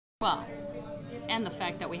Well, and the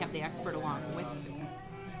fact that we have the expert along with you.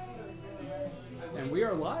 And we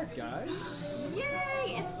are live, guys. Yay!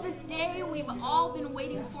 It's the day we've all been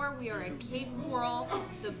waiting for. We are at Cape Coral,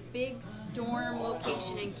 the big storm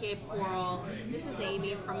location in Cape Coral. This is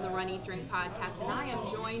Amy from the Run, Eat, Drink podcast, and I am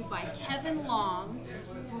joined by Kevin Long,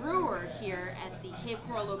 brewer here at the Cape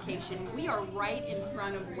Coral location. We are right in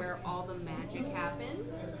front of where all the magic happens.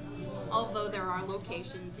 Although there are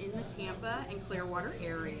locations in the Tampa and Clearwater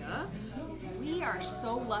area, we are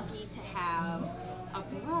so lucky to have a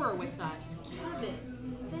brewer with us.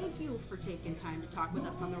 Kevin, thank you for taking time to talk with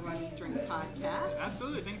us on the Run, Eat, Drink podcast.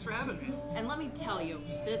 Absolutely, thanks for having me. And let me tell you,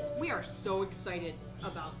 we are so excited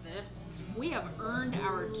about this. We have earned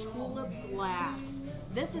our Tulip Glass.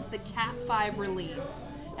 This is the Cat 5 release,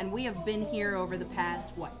 and we have been here over the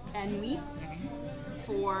past, 10 weeks?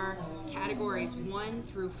 For categories 1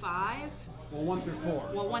 through 5. Well, 1 through 4.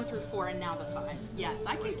 Well, 1 through 4 and now the 5. Yes,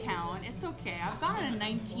 I can count. It's okay. I've gone on a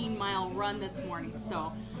 19-mile run this morning,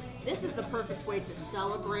 so this is the perfect way to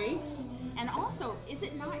celebrate. And also, is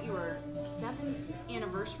it not your 7th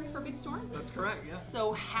anniversary for Big Storm? That's correct, yeah.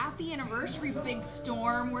 So happy anniversary, Big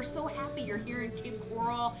Storm. We're so happy you're here in Cape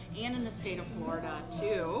Coral and in the state of Florida,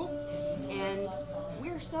 too. And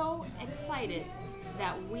we're so excited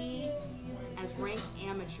that we, as rank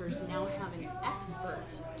amateurs, now have an expert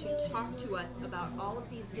to talk to us about all of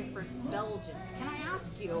these different Belgians. Can I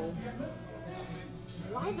ask you,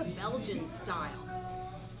 why the Belgian style?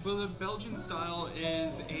 Well, the Belgian style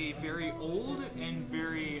is a very old and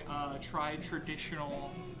very tried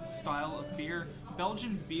traditional style of beer.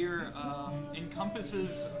 Belgian beer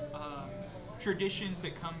encompasses traditions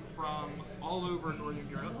that come from all over Northern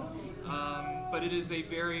Europe, but it is a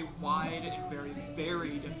very wide and very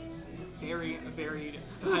varied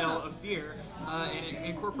style of beer, and it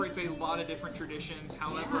incorporates a lot of different traditions.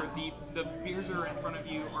 However, the beers that are in front of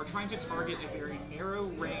you are trying to target a very narrow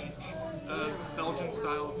range of Belgian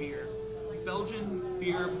style beer. Belgian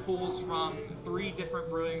beer pulls from 3 different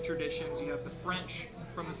brewing traditions. You have the French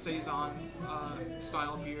from the Saison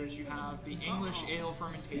style beers, you have the English ale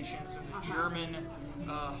fermentations, and the German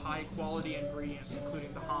high quality ingredients,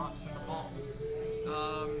 including the hops and the malt.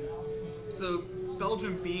 So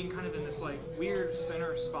Belgium being kind of in this weird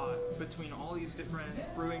center spot between all these different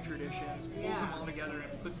brewing traditions, pulls them all together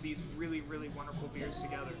and puts these really, really wonderful beers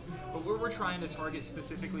together. But what we're trying to target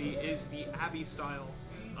specifically is the Abbey style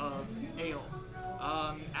of ale.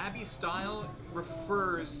 Abbey style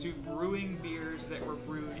refers to brewing beers that were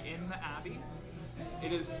brewed in the Abbey.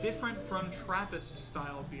 It is different from Trappist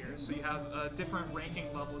style beers. So you have different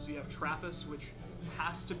ranking levels. You have Trappist, which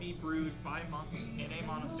has to be brewed by monks in a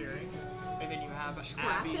monastery, and then you have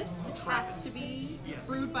Abbey. Trappist has to be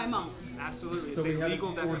brewed by monks. Absolutely, So it's a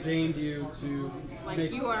legal definition. ordained you to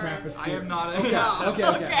make you are. Trappist I beer. am not.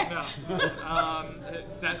 Okay. No.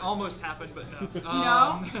 That almost happened, but no.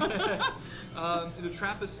 The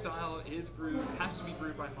Trappist style has to be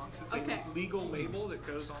brewed by monks. It's a legal label that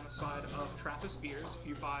goes on the side of Trappist beers. If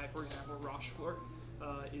you buy, for example, Rochefort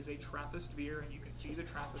is a Trappist beer, and you can see the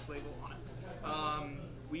Trappist label on it.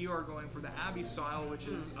 We are going for the Abbey style, which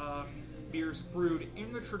is beers brewed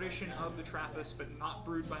in the tradition of the Trappist, but not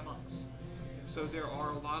brewed by monks. So there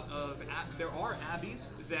are abbeys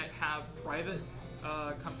that have private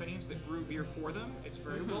companies that brew beer for them. It's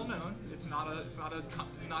very well known. It's not a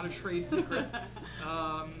trade secret.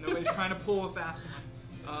 Nobody's trying to pull a fast one.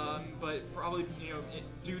 But probably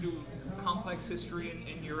due to complex history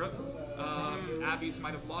in Europe, abbeys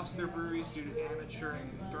might have lost their breweries due to damage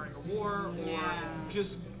during a war, or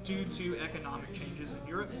just due to economic changes in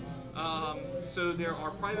Europe. So there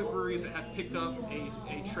are private breweries that have picked up a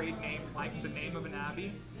trade name like the name of an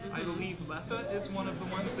abbey. I believe Leffe is one of the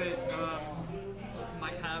ones that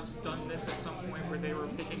might have done this at some point, where they were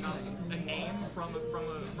picking up a name from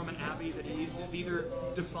an abbey that is either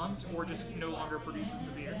defunct or just no longer produces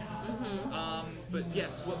the beer. But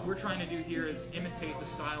yes, what we're trying to do here is imitate the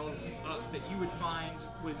styles that you would find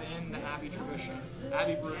within the abbey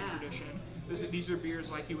brewing tradition. These are beers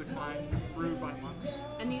like you would find brewed by monks.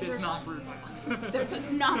 And these it's not brewed by monks.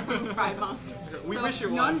 It's not brewed by monks. We so wish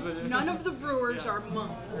it was, but none of the brewers are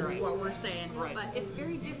monks, is Right. what we're saying. Right. But it's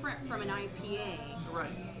very different from an IPA.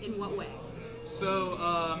 Right. In what way? So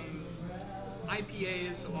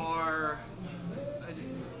IPAs are,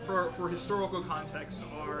 for historical context,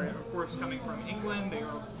 are of course coming from England. They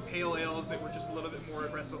are pale ales that were just a little bit more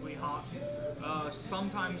aggressively hopped.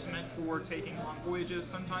 Sometimes meant for taking long voyages,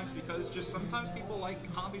 sometimes people like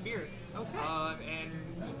hoppy beer. Okay. And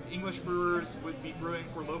English brewers would be brewing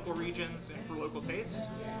for local regions and for local taste.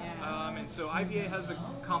 Yeah. And so IPA has a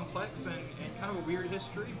complex and kind of a weird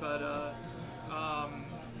history, but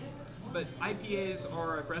but IPAs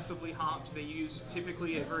are aggressively hopped. They use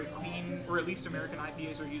typically a very clean, or at least American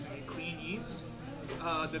IPAs are using a clean yeast.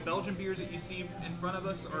 The Belgian beers that you see in front of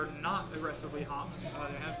us are not aggressively hopped.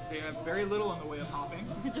 They have very little in the way of hopping,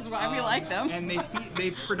 which is why we like them. And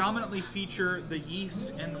they predominantly feature the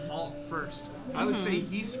yeast and the malt first. I would say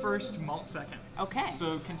yeast first, malt second. Okay.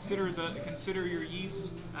 So consider your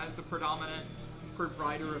yeast as the predominant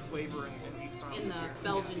provider of flavor in these styles in the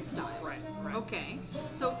Belgian style. Right. Okay.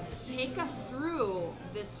 So take us through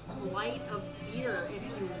this flight of beer, if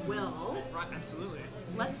you will. Right. Absolutely.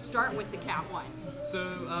 Let's start with the Cat 1. So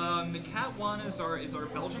the Cat 1 is our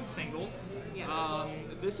Belgian single. Yes.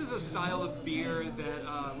 This is a style of beer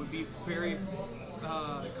that would be very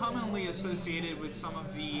commonly associated with some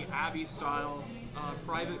of the Abbey style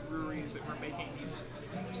private breweries that were making these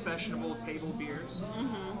sessionable table beers.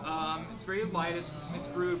 It's very light. It's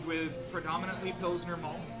brewed with predominantly Pilsner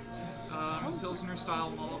malt. Pilsner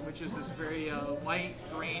style malt, which is this very light,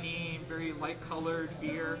 grainy, very light colored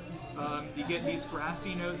beer. You get these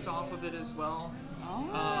grassy notes off of it as well.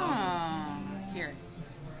 Here.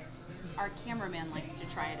 Our cameraman likes to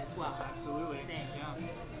try it as well. Absolutely. Yeah.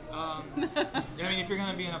 I mean, if you're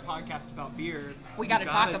going to be in a podcast about beer, we got to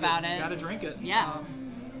talk about it. You got to drink it. Yeah.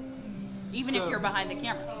 Even if you're behind the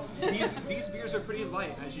camera. these beers are pretty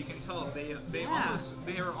light, as you can tell. They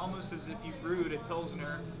are almost as if you brewed a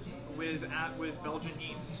Pilsner with Belgian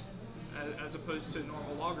yeast, as opposed to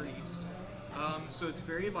normal lager yeast. So it's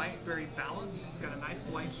very light, very balanced. It's got a nice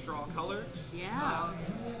light straw color. Yeah.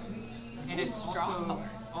 And it's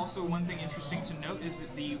also one thing interesting to note is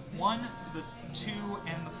that the 1, the 2,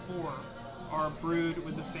 and the 4 are brewed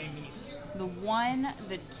with the same yeast. The 1,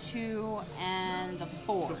 the 2, and the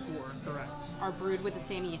 4. The 4, correct. Are brewed with the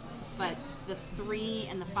same yeast, but the 3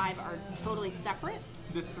 and the 5 are totally separate?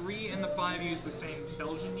 The 3 and the 5 use the same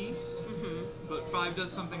Belgian yeast, but 5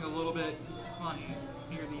 does something a little bit funny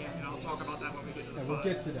near the end, and I'll talk about that when we get to the 5. We'll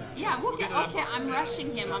get to that. Yeah, we'll get okay, I'm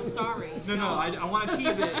rushing him, I'm sorry. No, I want to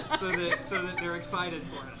tease it so that they're excited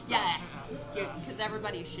for it. So, yes, because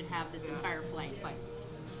everybody should have this entire flight, but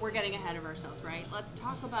we're getting ahead of ourselves, right? Let's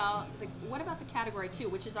talk about, what about the category 2,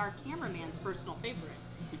 which is our cameraman's personal favorite?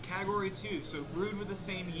 The category 2, so brewed with the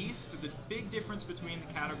same yeast. The big difference between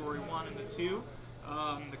the category 1 and the 2,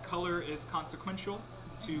 the color is consequential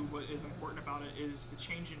to what is important about it is the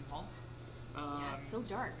change in malt. It's so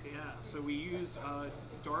dark. Yeah, so we use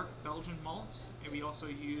dark Belgian malts, and we also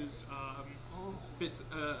use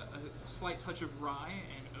a slight touch of rye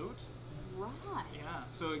and oat. Right. Yeah,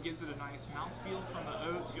 so it gives it a nice mouthfeel from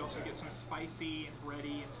the oats. You also get some spicy and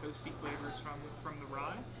bready and toasty flavors from the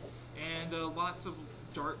rye, and lots of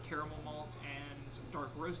dark caramel malt and dark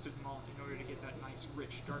roasted malt in order to get that nice,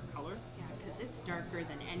 rich, dark color. Yeah, because it's darker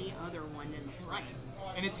than any other one in the flight.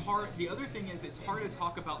 Right. And it's hard. The other thing is, it's hard to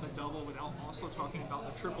talk about the double without also talking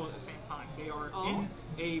about the triple at the same time. They are in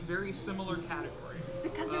a very similar category.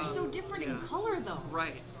 Because they're so different in color, though.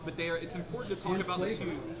 Right, but it's important to talk about the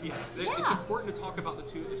two. Yeah, it's important to talk about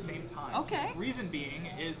the two at the same time. Okay. Reason being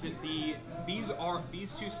is that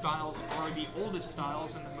these two styles are the oldest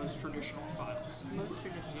styles and the most traditional styles. Most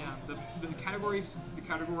traditional. Yeah, the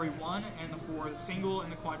category 1 and the 4, the single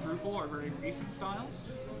and the quadruple are very recent styles.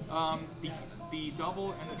 The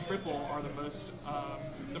double and the triple are the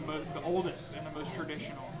oldest and the most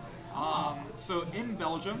traditional. So in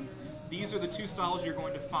Belgium, these are the two styles you're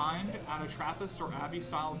going to find at a Trappist or Abbey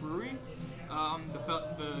style brewery.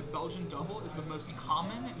 The Belgian double is the most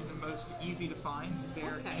common and the most easy to find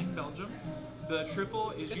there in Belgium. The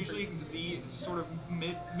triple is usually the sort of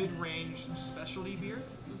mid-range specialty beer.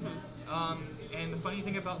 And the funny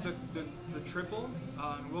thing about the triple,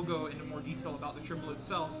 we'll go into more detail about the triple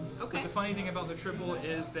itself. Okay. But the funny thing about the triple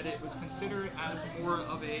is that it was considered as more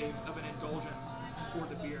of an indulgence for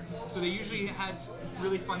the beer. So they usually had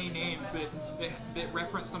really funny names that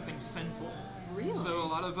reference something sinful. Really? So a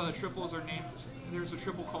lot of triples are named. There's a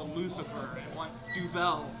triple called Lucifer and one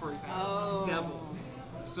Duvel, for example, devil.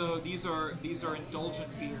 So these are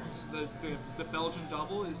indulgent beers. The Belgian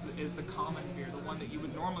double is the common beer, the one that you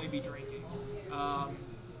would normally be drinking.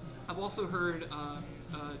 I've also heard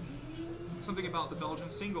something about the Belgian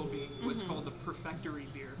single being what's called the perfectory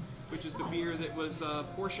beer, which is the beer that was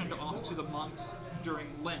portioned off to the monks during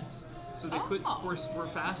Lent. So they couldn't, of course, were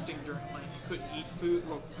fasting during Lent. Couldn't eat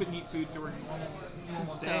food during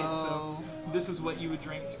normal days. So this is what you would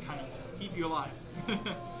drink to kind of keep you alive.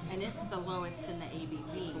 And it's the lowest in the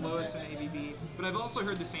ABV. It's the lowest in ABV. But I've also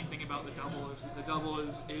heard the same thing about the double. Is that the double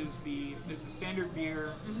is the standard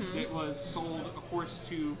beer. It was sold, of course,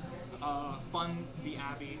 to fund the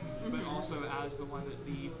abbey, but also as the one that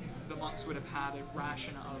the monks would have had a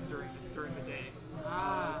ration of during the day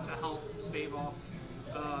to help stave off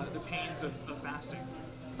the pains of fasting.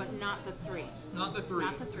 But not the 3. Not the 3.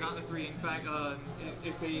 Not the 3. Not the 3. In fact,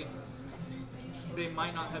 if they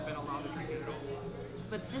might not have been allowed to drink it at all.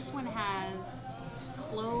 But this one has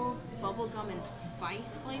clove, bubblegum, and spice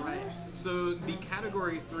flavors? Right. So the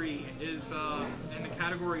category 3 is, and the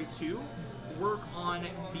category 2 work on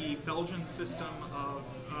the Belgian system of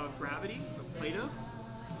gravity, of Plato.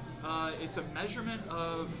 It's a measurement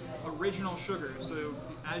of original sugar. So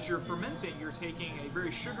as you're fermenting, you're taking a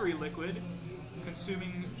very sugary liquid,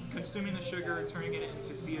 consuming the sugar and turning it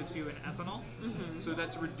into CO2 and ethanol. Mm-hmm. So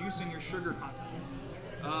that's reducing your sugar content.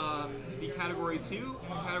 The category 2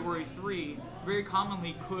 and the category 3 very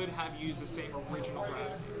commonly could have used the same original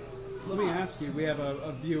gravity. Let me ask you, we have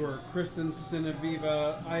a viewer, Kristen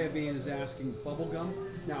Sinaviva Iovine is asking bubblegum.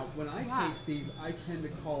 Now, when I taste these, I tend to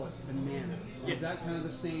call it banana. Yes. Is that kind of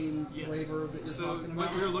the same flavor that you're talking about?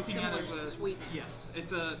 What you're looking at is sweetness.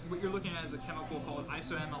 Yes, what you're looking at is a chemical called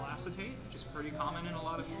isoamyl acetate, which is pretty common in a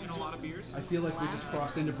lot of beers. I feel like we just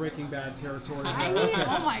crossed into Breaking Bad territory.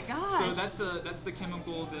 Oh my gosh! So that's the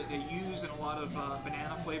chemical that they use in a lot of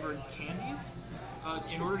banana flavored candies.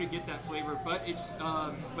 In order to get that flavor, but it's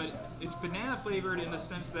banana flavored in the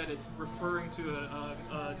sense that it's referring to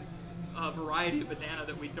a variety of banana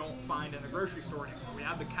that we don't find in the grocery store anymore. We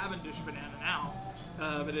have the Cavendish banana now,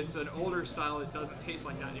 but it's an older style that doesn't taste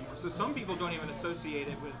like that anymore. So some people don't even associate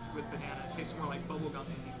it with banana. It tastes more like bubblegum.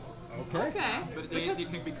 Okay. But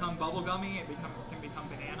it can become bubblegummy. It can become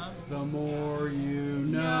banana. The more you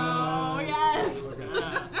know. No, yes.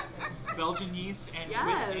 Okay. Belgian yeast and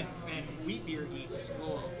wheat beer yeast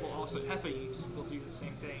will also Hefe yeast will do the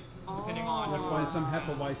same thing, depending on. That's why in some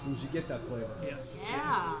Hefeweizens you get that flavor. Yes.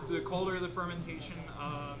 Yeah. So the colder the fermentation,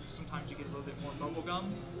 sometimes you get a little bit more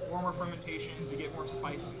bubblegum. Warmer fermentations, you get more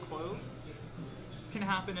spice and clove. Can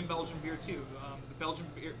happen in Belgian beer too. The Belgian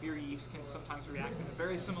beer yeast can sometimes react in a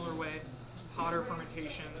very similar way. Hotter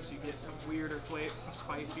fermentations, you get some weirder some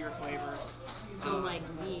spicier flavors. So like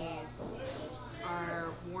these are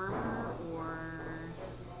warmer or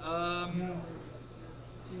no?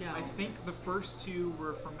 I think the first 2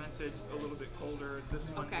 were fermented a little bit colder. This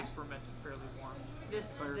one is fermented fairly warm. If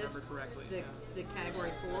I remember correctly. The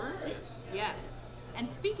category 4? Yes. Yes.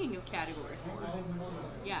 And speaking of category 4,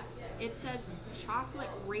 it says chocolate,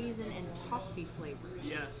 raisin, and toffee flavors.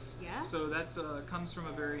 Yes. Yeah. So that's comes from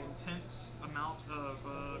a very intense amount of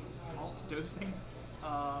malt dosing,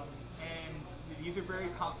 and these are very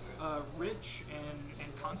rich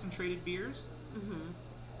and concentrated beers. Mm-hmm.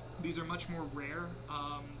 These are much more rare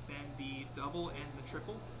than the double and the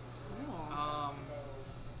triple. Oh.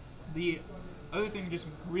 The other thing, just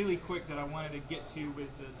really quick, that I wanted to get to with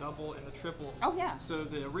the double and the triple. Oh yeah. So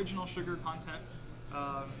the original sugar content.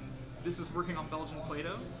 This is working on Belgian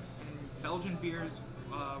Plato. And Belgian beers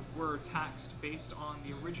were taxed based on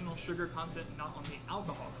the original sugar content, not on the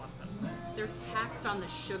alcohol content. They're taxed on the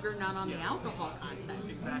sugar, not on the alcohol content.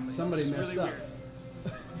 Exactly. Somebody it's messed really up. Weird.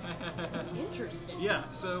 That's interesting. Yeah,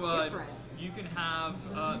 so Different. you can have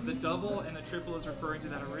the double and the triple is referring to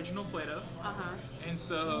that original Plato. And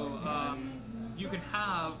so you can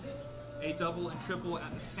have a double and triple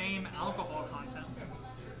at the same alcohol content,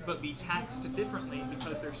 but be taxed differently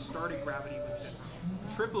because their starting gravity was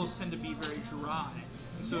different. Triples tend to be very dry,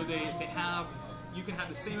 and so you can have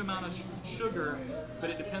the same amount of sugar, but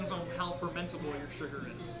it depends on how fermentable your sugar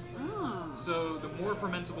is. Oh. So the more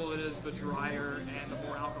fermentable it is, the drier and the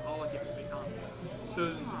more alcoholic it will become.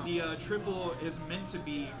 So the triple is meant to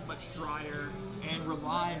be much drier and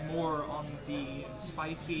rely more on the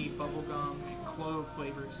spicy bubblegum and clove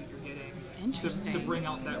flavors that you're getting to bring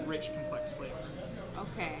out that rich, complex flavor.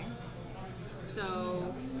 Okay.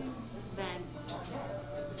 So then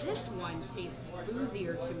this one tastes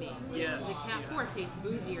boozier to me. Yes. The Cat 4 tastes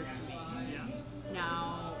boozier to me. Yeah.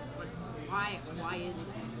 Now, why is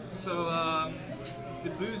that? So the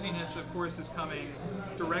booziness, of course, is coming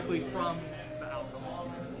directly from the alcohol.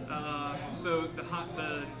 So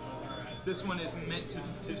this one is meant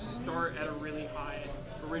to start at a really high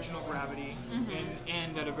original gravity and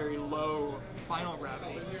end at a very low final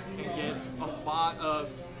gravity and get a lot of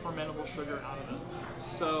fermentable sugar out of it.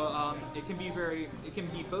 So it can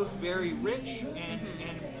be both very rich and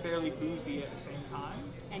fairly boozy at the same time.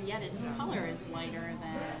 And yet its color is lighter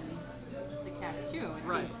than the Cat 2, it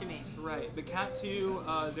seems to me. Right. The Cat 2,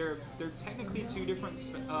 they're technically 2 different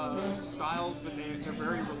styles, but they're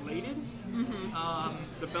very related.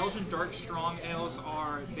 The Belgian dark strong ales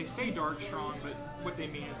they say dark strong, but what they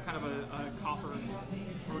mean is kind of a copper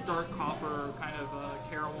or dark copper kind of a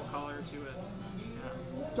caramel color to it. Yeah.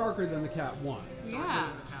 Darker than the Cat 1.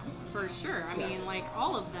 Yeah, for sure. I mean, like,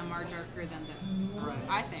 all of them are darker than this,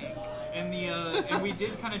 I think. And and we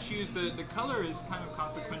did kind of choose the color is kind of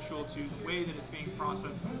consequential to the way that it's being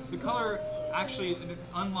processed. The color actually,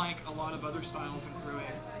 unlike a lot of other styles in brewing,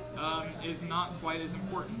 is not quite as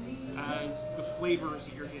important as the flavors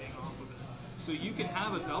that you're getting off of it. So you can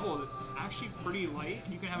have a double that's actually pretty light,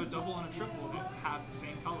 and you can have a double and a triple that have the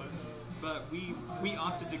same color. But we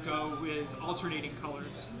opted to go with alternating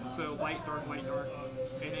colors, so light, dark,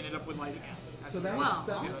 and ended up with light again. So that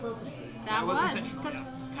was purposeful. That was intentional.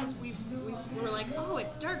 Because we were like, oh,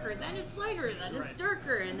 it's darker, then it's lighter, then it's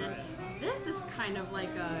darker, and then this is kind of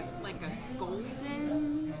like a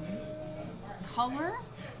golden color.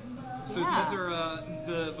 So these are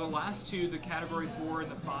the last two, the Category 4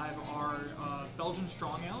 and the 5 are Belgian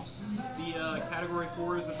Strong Ales. The Category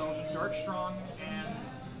 4 is a Belgian Dark Strong, and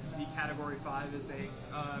the Category 5 is a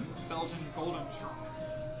Belgian Golden Strong Ale.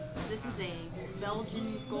 This is a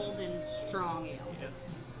Belgian Golden Strong Ale. Yes.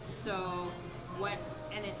 So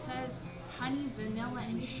and it says honey, vanilla,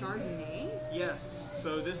 and Chardonnay. Yes.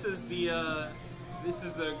 So this is the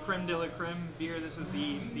creme de la creme beer. This is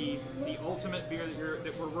the ultimate beer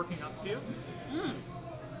that we're working up to.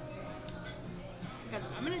 Because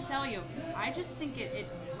I'm gonna tell you, I just think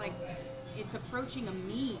it's approaching a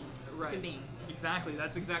mead to me. Exactly.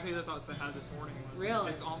 That's exactly the thoughts I had this morning.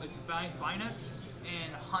 Really? It's vinous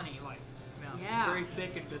and honey-like. Yeah. Very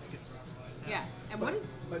thick and viscous. Yeah. And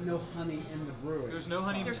but no honey in the brewing. There's no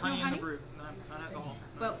honey. There's no in honey? the brew. Not at all.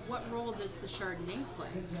 But what role does the Chardonnay play?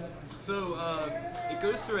 So it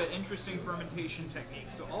goes through an interesting fermentation technique.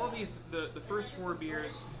 So all of these, the first 4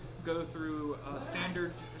 beers go through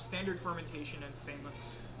standard fermentation in stainless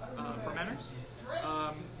fermenters.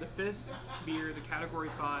 The 5th beer, the Category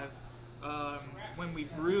 5, when we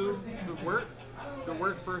brew the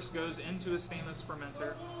wort first goes into a stainless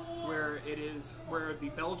fermenter, where the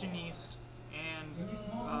Belgian yeast and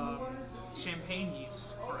champagne yeast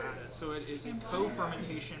are added. So it is a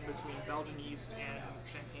co-fermentation between Belgian yeast and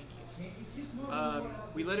champagne yeast.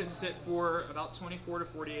 We let it sit for about 24 to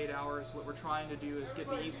 48 hours. What we're trying to do is get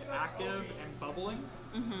the yeast active and bubbling,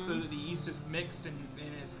 so that the yeast is mixed and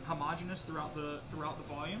is homogeneous throughout the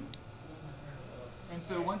volume. And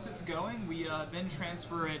so once it's going, we then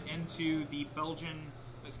transfer it into the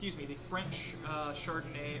French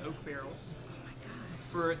Chardonnay oak barrels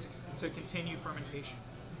for it to continue fermentation.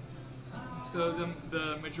 So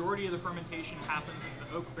the majority of the fermentation happens in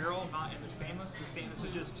the oak barrel, not in the stainless. The stainless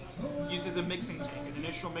is just used as a mixing tank, an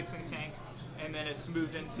initial mixing tank, and then it's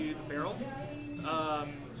moved into the barrel.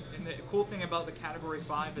 And the cool thing about the Category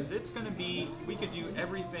 5 is we could do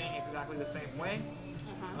everything exactly the same way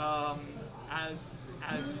as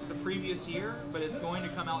the previous year, but it's going to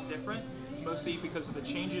come out different, mostly because of the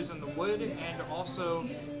changes in the wood and also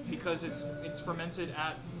because it's fermented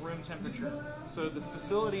at room temperature. So the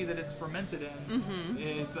facility that it's fermented in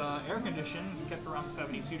is air conditioned. It's kept around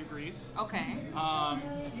 72 degrees. Okay.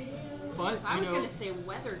 But I was going to say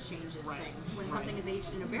weather changes things when something is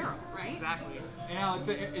aged in a barrel, right? Exactly. And now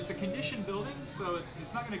it's a conditioned building, so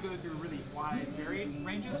it's not going to go through really wide, varied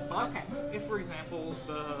ranges. But if, for example,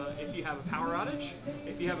 if you have a power outage,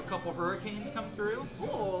 if you have a couple hurricanes come through,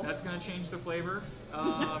 that's going to change the flavor.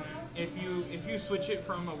 If you switch it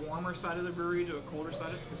from a warmer side of the brewery to a colder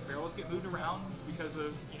side, because barrels get moved around because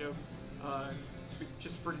of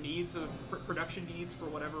just for needs of production needs for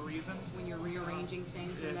whatever reason. When you're rearranging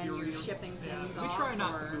things and then you're shipping things off. We try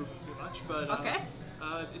not to move them too much, but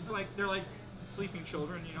it's like they're like sleeping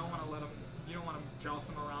children. You don't want to joust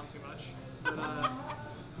them around too much.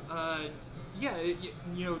 But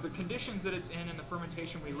the conditions that it's in the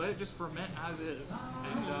fermentation, we let it just ferment as is,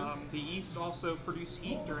 and the yeast also produce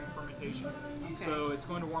heat during fermentation, so it's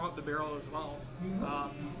going to warm up the barrel as well.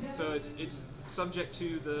 So it's subject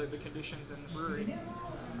to the conditions in the brewery,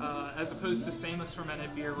 as opposed to stainless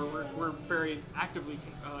fermented beer, where we're very actively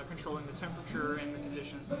controlling the temperature and the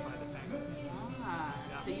conditions inside the tank.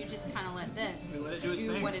 So you just kind of let this do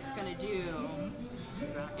what it's going to do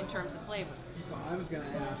in terms of flavor. So I was going to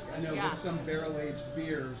ask, I know with some barrel-aged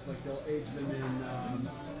beers, like they'll age them in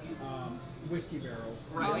whiskey barrels.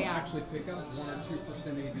 They'll actually pick up 1 or 2%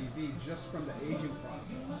 ABV just from the aging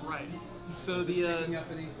process. Right. So is this picking up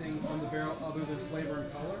anything from the barrel other than flavor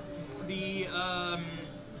and color?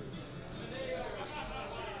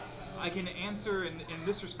 I can answer in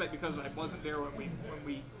this respect because I wasn't there when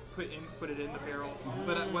we put it in the barrel.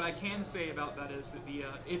 But what I can say about that is that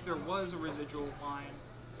if there was a residual wine,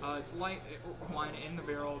 it's light wine in the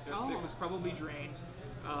barrel. It was probably drained,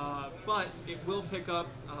 but it will pick up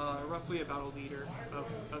roughly about a liter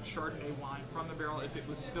of Chardonnay wine from the barrel if it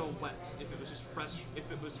was still wet, if it was just fresh,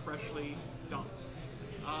 if it was freshly dumped.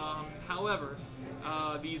 However,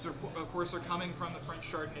 these of course are coming from the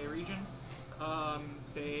French Chardonnay region,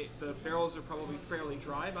 The barrels are probably fairly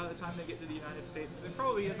dry by the time they get to the United States. There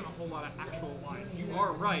probably isn't a whole lot of actual wine. You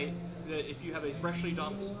are right that if you have a freshly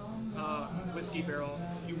dumped whiskey barrel,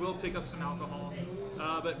 you will pick up some alcohol.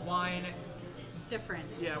 But wine, different.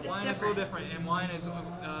 Yeah, wine is a little different, and wine is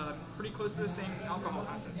pretty close to the same alcohol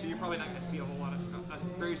content. So you're probably not going to see a whole lot of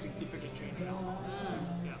a very significant change in alcohol.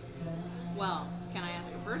 Yeah. Well, can I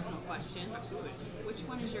ask a personal question? Absolutely. Which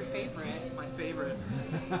one is your favorite? My favorite.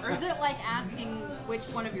 Or is it like asking which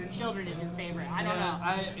one of your children is your favorite? I don't know.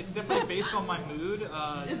 It's definitely based on my mood. Is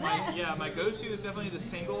it? Yeah, my go-to is definitely the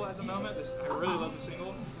single at the moment. I really love the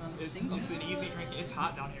single. It's an easy drink. It's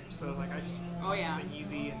hot down here, so like I just want something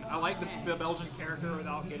easy, and I like the Belgian character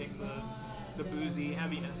without getting the boozy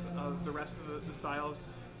heaviness of the rest of the styles.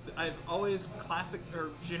 I've always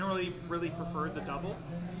generally really preferred the double,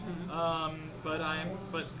 but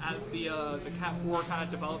as the Cat 4 kind of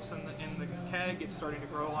develops in the keg, it's starting to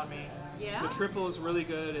grow on me. Yeah. The triple is really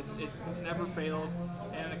good. It's never failed,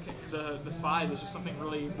 and the 5 is just something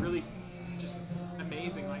really just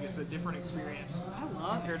amazing. Like it's a different experience. I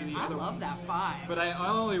love that 5. But I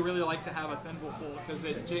only really like to have a thimble full because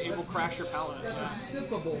it will crash your palate. It's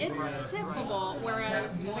sippable. It's sippable,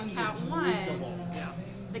 whereas the Cat 1. Yeah.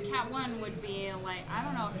 The Cat 1 would be like, I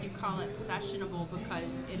don't know if you call it sessionable because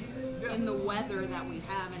it's in the weather that we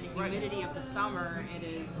have and the humidity of the summer, it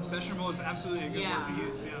is... Sessionable is absolutely a good word to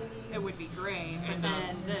use, yeah. It would be great, but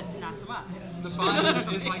then this, not so much. The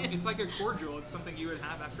 5 is like, it's like a cordial. It's something you would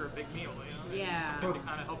have after a big meal, you know? Yeah. Something to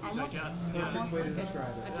kind of help you digest. Almost like a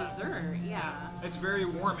dessert, yeah. It's very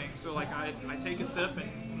warming, so like I take a sip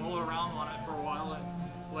and mull around on it for a while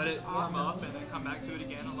and let it warm up and then come back to it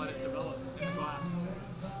again and let it develop in the glass.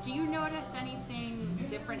 Do you notice anything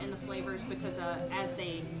different in the flavors because as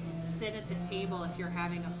they sit at the table if you're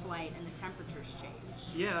having a flight and the temperatures change?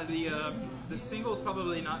 Yeah, the single is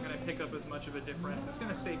probably not going to pick up as much of a difference. It's going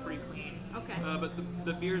to stay pretty clean. Okay. But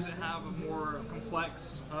the beers that have a more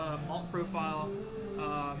complex malt profile,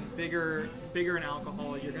 bigger in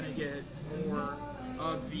alcohol, you're going to get more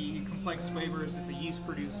of the complex flavors that the yeast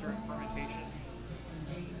produce during fermentation.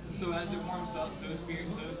 So as it warms up, those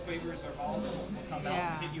flavors are volatile, will come out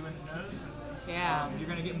and hit you in the nose. And, you're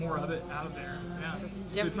going to get more of it out of there. Yeah. So it's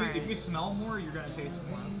different. So if you smell more, you're going to taste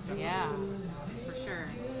more. Definitely. Yeah, for sure.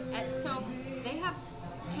 So they have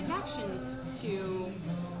connections to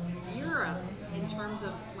Europe in terms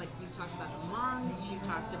of, like, you talked about the monks, you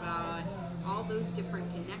talked about all those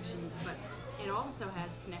different connections, but it also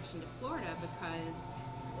has connection to Florida because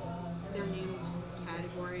they're named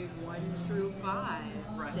category 1 through 5.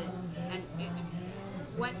 Right.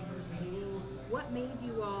 What made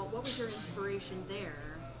you all? What was your inspiration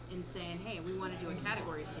there in saying, "Hey, we want to do a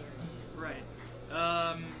category series"? Right.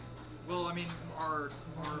 Well, I mean, our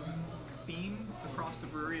theme across the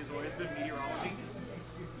brewery has always been meteorology.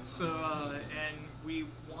 So, and we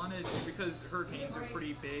wanted, because hurricanes are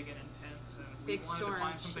pretty big and intense, and we wanted to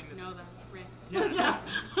find something that's... Know that, right?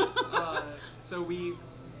 Yeah. So we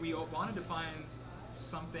wanted to find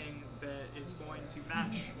something that is going to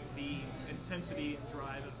match the intensity and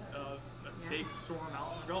drive of a big storm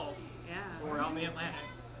out in the Gulf or out in the Atlantic.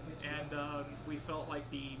 And we felt like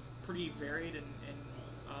the pretty varied and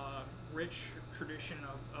rich tradition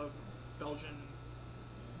of Belgian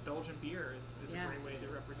beer is a great way to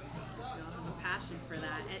represent that. I have a passion for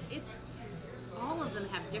that. All of them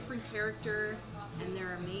have different character and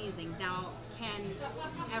they're amazing. Now, can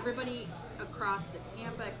everybody across the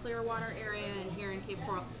Tampa, Clearwater area and here in Cape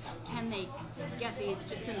Coral, can they get these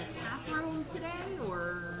just in the tap room today,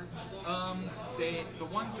 or? The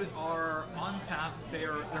ones that are on tap,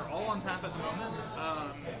 they're all on tap at the moment.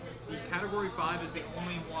 The Category 5 is the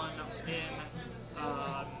only one in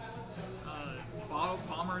bottle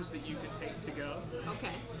bombers that you can take to go.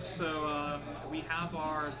 Okay. So we have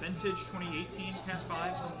our vintage 2018 Cat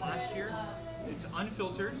 5 from last year. It's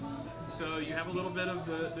unfiltered, so you have a little bit of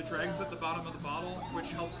the dregs at the bottom of the bottle, which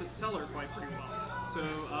helps it cellar quite pretty well. So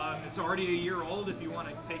it's already a year old. If you want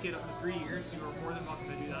to take it up to 3 years, you are more than welcome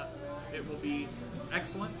to do that. It will be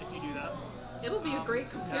excellent if you do that. It'll be a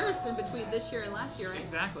great comparison between this year and last year, right?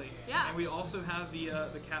 Exactly. Yeah. And we also have the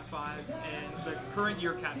Cat 5 and the current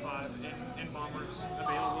year Cat 5 in bombers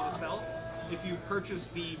available to sell. If you purchase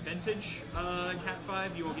the vintage Cat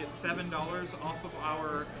 5, you will get $7 off of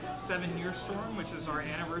our 7-Year Storm, which is our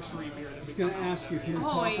anniversary beer. That I was going to ask you, can you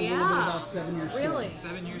talk a little bit about 7-Year Storm? Really?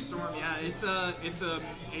 7-Year Storm, yeah. It's a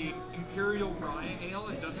imperial rye ale.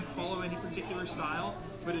 It doesn't follow any particular style,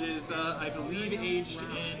 but it is, I believe, aged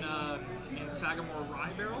in Sagamore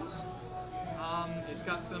rye barrels. It's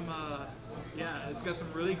got some, it's got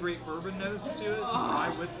some really great bourbon notes to it, some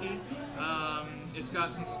rye whiskey. It's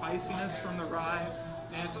got some spiciness from the rye,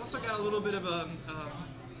 and it's also got a little bit of a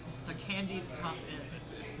candied top end.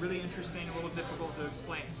 It's really interesting, a little difficult to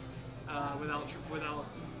explain without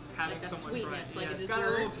having like someone sweetness, try it. like Yeah, it's got a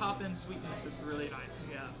little top end sweetness. It's really nice.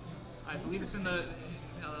 Yeah, I believe it's in the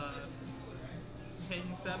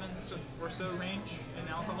 10.7 or so range in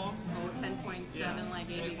alcohol. Oh, 10.7 like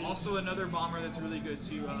ABV. And also another bomber that's really good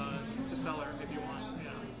to cellar if you want.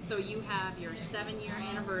 Yeah. So you have your 7-year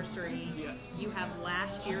anniversary. Yes. You have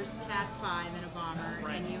last year's Cat 5 in a bomber,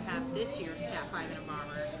 Right. and you have this year's Cat 5 in a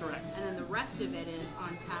bomber. Correct. And then the rest of it is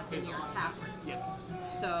on tap in your tap room. Yes.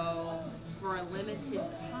 So for a limited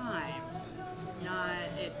time,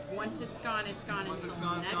 once it's gone Once until it's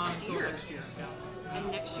gone, next year. Next year. Yeah. And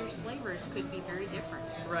next year's flavors could be very different.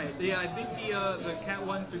 Right. Yeah, I think the Cat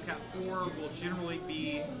 1 through Cat 4 will generally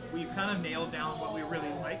be, we've kind of nailed down what we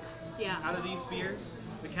really like out of these beers.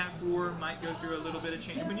 The Cat 4 might go through a little bit of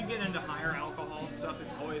change. When you get into higher alcohol stuff,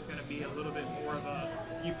 it's always going to be a little bit more of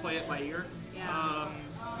you play it by ear,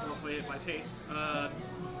 or play it by taste.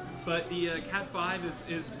 But the Cat 5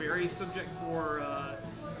 is very subject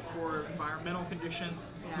for environmental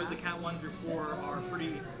conditions, but the Cat 1 through 4 are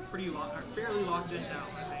fairly locked in now,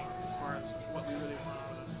 I think, as far as what we really want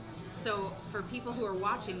out of it. So for people who are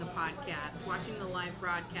watching the podcast, watching the live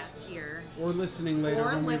broadcast here, or listening later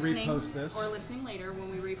when we repost this, or listening later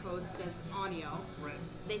when we repost as audio, right.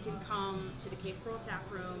 They can come to the Cape Coral Tap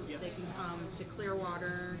Room. Yes. They can come to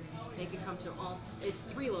Clearwater. They can come to it's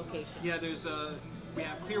 3 locations. Yeah, we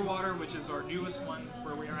have Clearwater, which is our newest one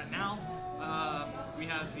where we are at now. We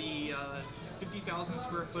have the 50,000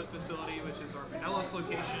 square foot facility, which is our Pinellas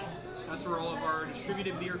location. That's where all of our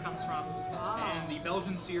distributed beer comes from. And the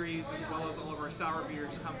Belgian series, as well as all of our sour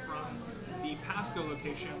beers, come from the Pasco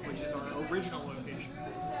location, which is our original location.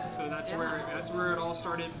 So that's where it all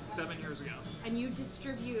started 7 years ago. And you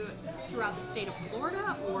distribute throughout the state of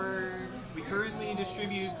Florida, or? We currently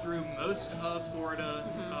distribute through most of Florida.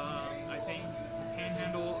 I think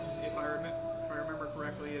Panhandle, if I remember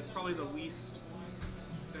correctly, is probably the least.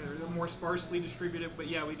 They're more sparsely distributed, but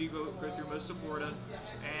yeah, we do go through most of Florida,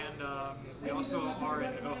 and we also are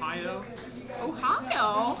in Ohio.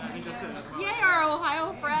 Ohio? I think that's it. Yay, our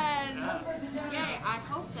Ohio friends! Yeah. Yay! I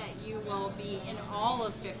hope that you will be in all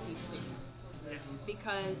of 50 states. Yes.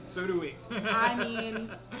 Because so do we. I mean,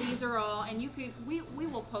 these are all, and we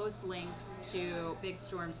will post links to Big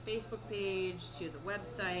Storm's Facebook page, to the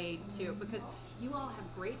website, because you all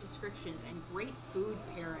have great descriptions and great food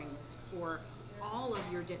pairings for all of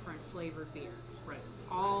your different flavored beers. Right.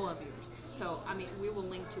 All of yours. So, I mean, we will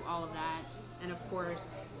link to all of that. And of course,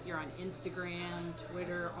 you're on Instagram,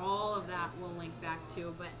 Twitter, all of that we'll link back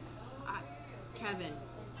to. But, Kevin,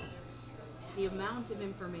 the amount of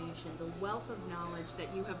information, the wealth of knowledge that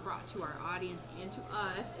you have brought to our audience and to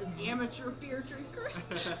us as amateur beer drinkers,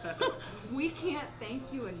 we can't thank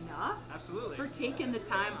you enough. Absolutely. For taking the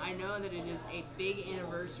time. I know that it is a big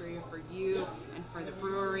anniversary for you and for the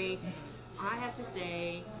brewery. I have to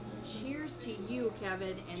say, cheers to you,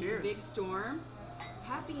 Kevin, and to Big Storm.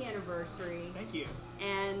 Happy anniversary. Thank you.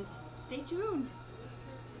 And stay tuned.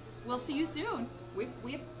 We'll see you soon.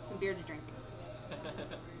 We have some beer to drink.